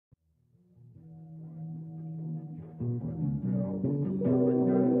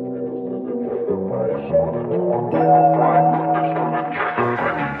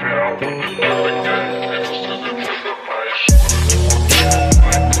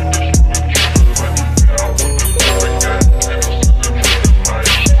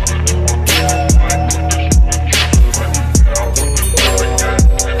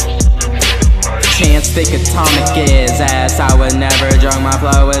Thick atomic is ass. I would never drunk my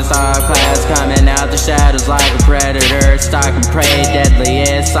flow with star class, coming out the shadows like a predator, stalking prey,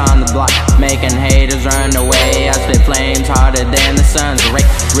 deadliest on the block, making haters run away. I spit flames harder than the sun's ray.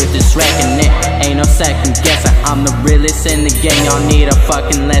 Ruthless wrecking it, ain't no second guessing. I'm the realest in the game, y'all need a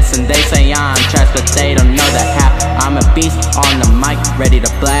fucking lesson. They say I'm trash, but they don't know that half. I'm a beast on the mic, ready to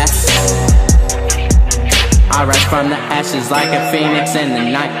blast. I rise from the ashes like a phoenix in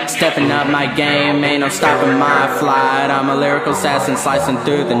the night, stepping up my game, ain't no stopping my flight. I'm a lyrical assassin slicing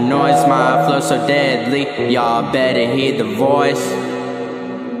through the noise, my flow so deadly, y'all better heed the voice.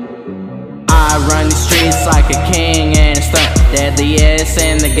 I run the streets like a king and a stunt, deadliest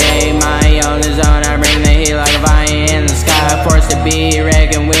in the game. I own the zone, I bring the heat like a vine in the sky. Forced to be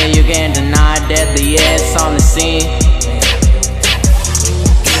reckoned with, you can't deny, deadliest on the scene.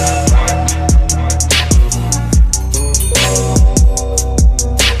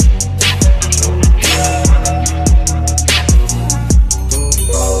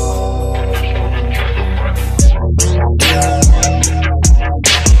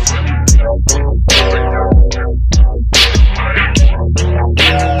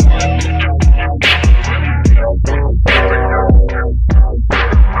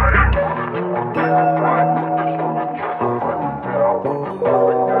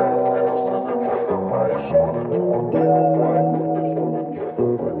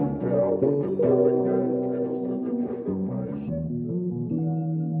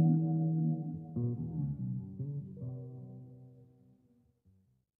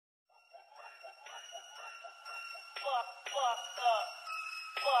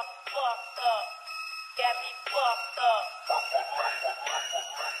 Get me fucked up. Get me fucked up.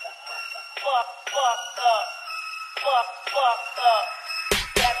 Get me fucked up.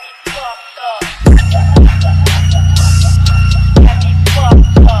 Get me fucked up. Get me fucked up. Get me fucked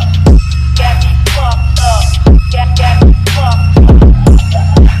up.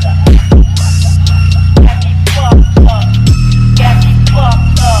 Get me fucked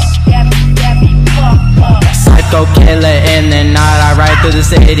up. Get me fucked up. Psycho killer in the night, I ride through the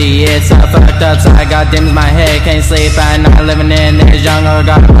city. It's a fucked up side, got dims in my head, can't sleep at night. Living in this jungle,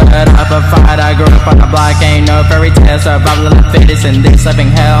 gotta put up a fight. I grew up on the block, ain't no fairy tale, survival of the fittest in this living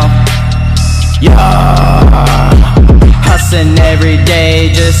hell. Yeah, hustling every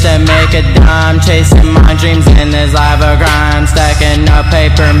day just to make a dime, chasing my dreams in this life of crime. Stacking up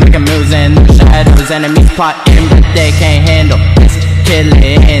paper, making moves in the shadows. Enemies plotting, but they can't handle this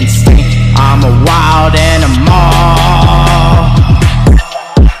killing instinct. I'm a wild animal.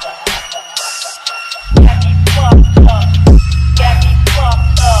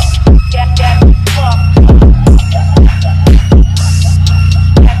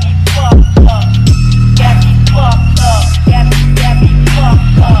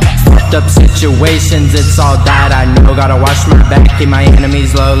 Up situations, it's all that I know. Gotta watch my back, keep my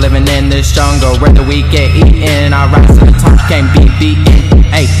enemies low. Living in this jungle where the weak get eaten. I rise to the top, can't be beaten.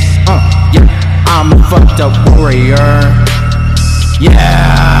 Hey, yeah, I'm a fucked up warrior. Yeah,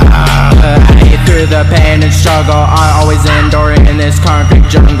 I hate through the pain and struggle. I always endure in this concrete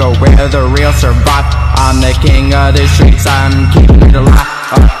jungle where the real survive. I'm the king of the streets, I'm keeping it alive.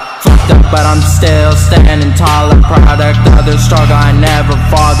 Fucked up, but I'm still standing tall, a product of the struggle. I never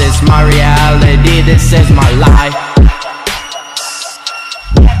fall, this my reality, this is my life.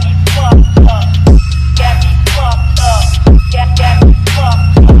 Get me fucked up. Get me fucked up. Get me fucked up.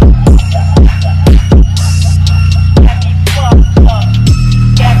 Get me fucked up.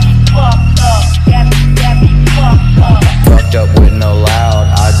 Get me fucked up. Get me fucked up. Fucked up with no loud,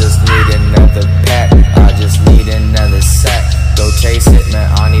 I just need another pack. I just need another sack. Go chase it, man,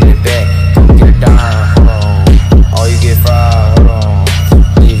 I need it back. Don't get down, hold on. All you get fried, hold on.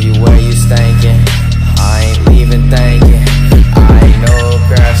 Leave you where you stinking. I ain't leaving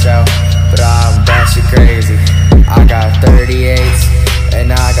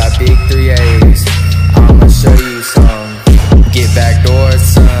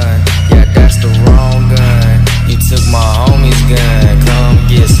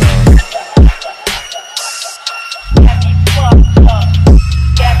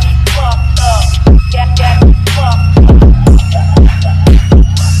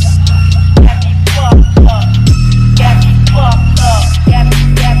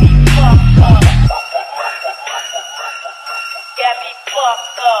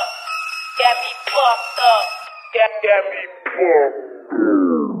got me pumped.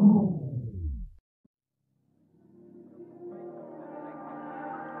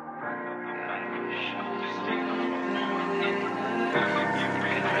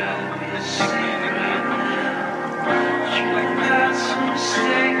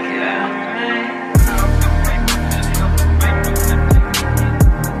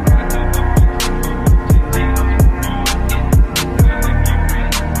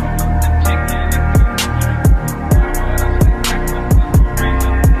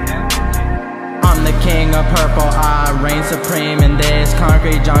 Purple, I reign supreme in this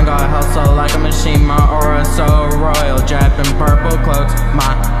concrete jungle. I hustle like a machine, my aura so royal. Draped in purple cloaks, my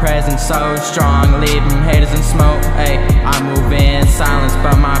presence so strong, leaving haters in smoke. Ay, I move in silence,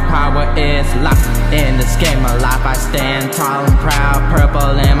 but my power is locked in this game of life. I stand tall and proud,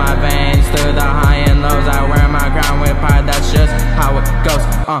 purple in my veins. Through the high and lows, I wear my crown with pride. That's just how it goes.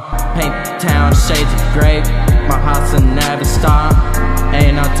 Paint town, shades of gray. My hustle never stop.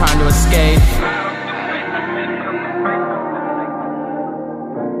 Ain't no time to escape.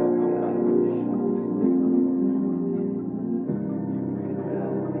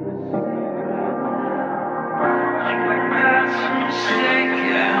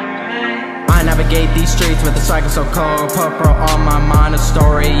 I navigate these streets with a cycle so cold. Purple on my mind, a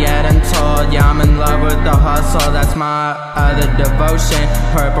story yet untold. Yeah, I'm in love with the hustle, that's my other devotion.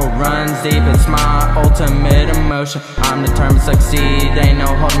 Purple runs deep, it's my ultimate emotion. I'm determined to succeed, ain't no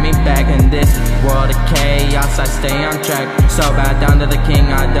holding me back. In this world of chaos, I stay on track. So bow down to the king,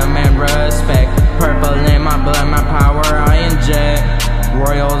 I demand respect. Purple in my blood, my power I inject.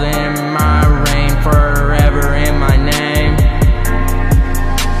 Royal in my reign, forever in my name.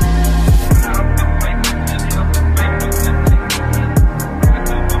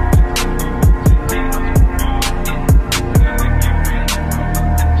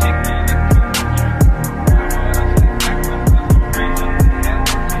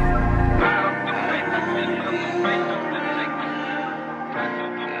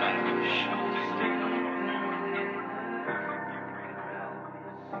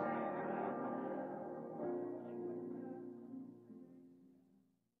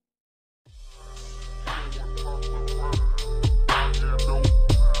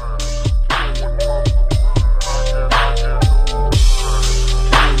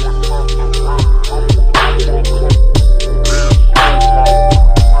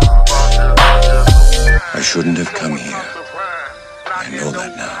 I shouldn't have come here. I know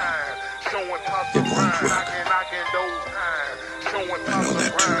that now. It won't work. I know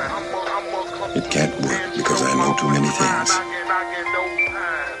that too. It can't work because I know too many things.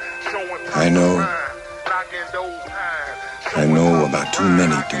 I know about too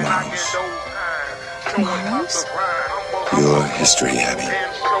many tomorrows. Tomorrows? Your history, Abby.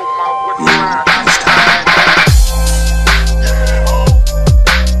 You, this time.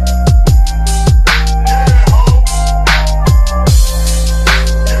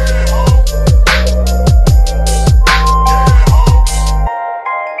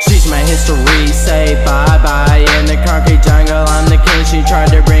 History, say bye-bye in the concrete jungle. I'm the king, she tried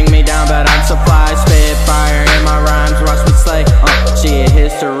to bring me down, but I'm so fly. Spit fire in my rhymes, watch me slay. She a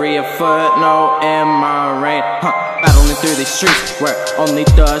history, a footnote in my reign. Battling through these streets where only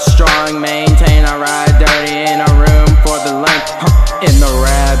the strong maintain. I ride dirty, ain't no room for the lame. In the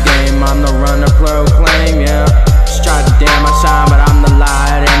rap game, I'm the runner, proclaim, yeah. Just try to dim my shine, but I'm the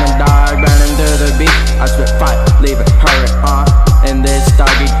light in the dark, burning through the beat. I spit fire, leave it hurry, in this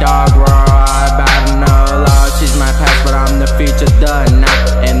doggy dog world, I battle no law. She's my past, but I'm the future, the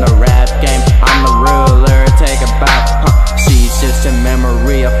now. In the rap game, I'm the ruler, take a bow. She's just a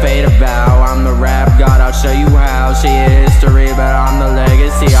memory, a fate, a vow. I'm the rap god, I'll show you how. She is history, but I'm the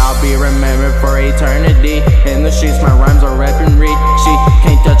legacy. I'll be remembered for eternity. In the streets, my rhymes are rep and read. She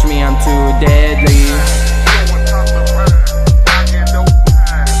can't touch me, I'm too deadly.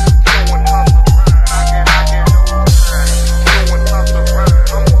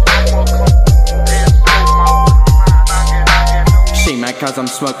 Cause I'm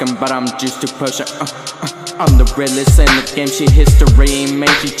smoking, but I'm juiced to push it. I'm the realest in the game, she history, make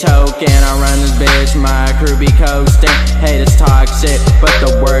she choking. I run this bitch, my crew be coasting. Haters talk shit, but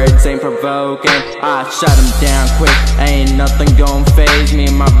the words ain't provoking. I shut them down quick, ain't nothing gon' faze me.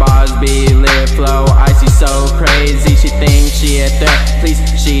 My bars be lit, flow icy, so crazy. She thinks she a threat, please,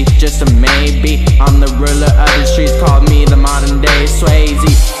 she just a maybe. I'm the ruler of the streets, call me the modern day Swayze.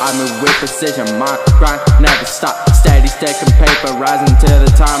 I move with precision, my grind never stop. Steady stacking paper, rising to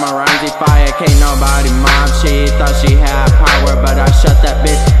the top. My rhymes fire, can't nobody mob. She thought she had power, but I shut that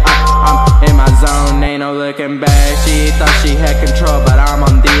bitch up. I'm in my zone, ain't no looking back. She thought she had control, but I'm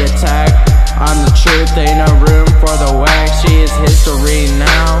on the attack. I'm the truth, ain't no room history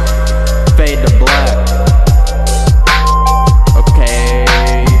now. Fade to black. Okay.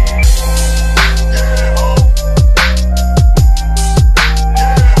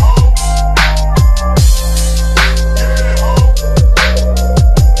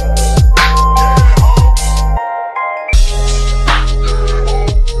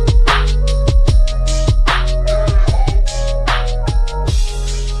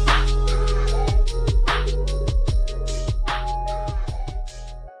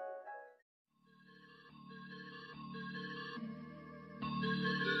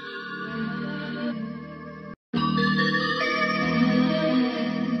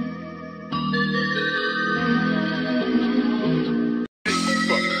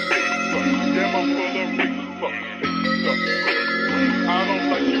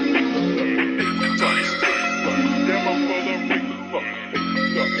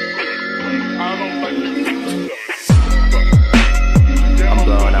 I'm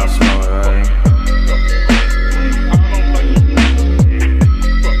blowing out smoke, right?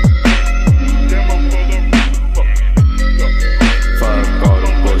 Fuck all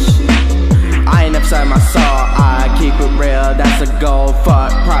the bullshit. I ain't upset my soul, I keep it real, that's a goal.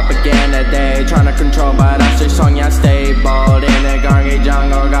 Fuck propaganda, they tryna control, but I stay strong, yeah, stay bold. In the Gange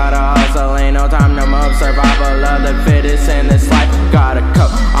jungle, gotta hustle, ain't no time to move. Survival of the fittest in this life, gotta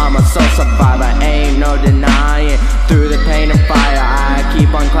cope. I'm a soul survivor, ain't no denying. Through the pain and fire, I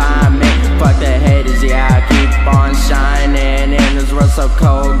keep on climbing. Fuck the haters, yeah, I keep on shining. In this world so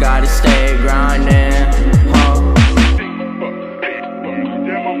cold, gotta stay grinding.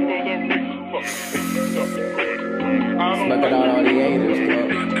 Look at all the haters, bro.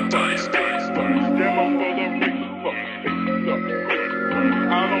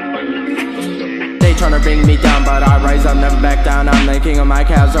 They tryna bring me down, but I rise up, never back down. I'm the king of my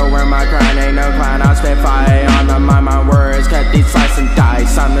castle, where my crown ain't no clown. I spit fire on the mind, my words cut these slice and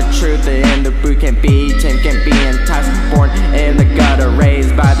dice. I'm the truth, in the boot can't be tamed, can't be enticed. Born in the gutter,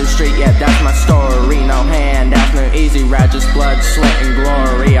 raised by the street, yeah, that's my story. No handouts, no easy ride, just blood, sweat, and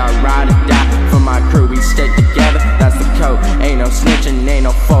glory. I ride or die for my crew, we stick together, that's the code. Ain't no snitching, ain't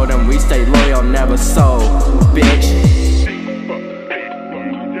no folding, we stay loyal, never sold, bitch.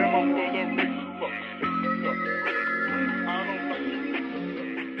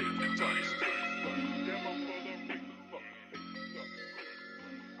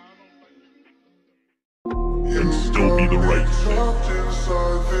 And still be the right thing.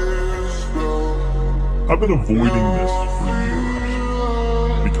 I've been avoiding this for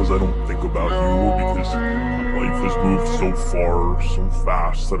years because I don't think about you, because life has moved so far, so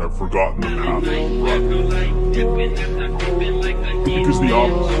fast that I've forgotten the path to run. Because the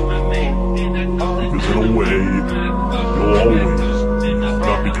opposite. Because in a way, you'll always,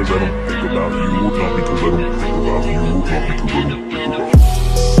 not because I don't think about you, not because I don't think about you, not because I don't think about you.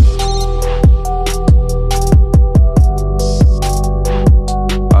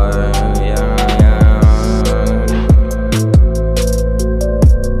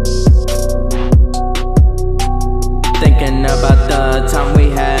 Thinking about the time we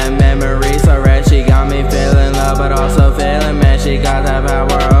had, memories so red. She got me feeling love, but also feeling mad. She got that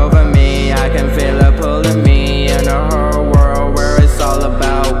power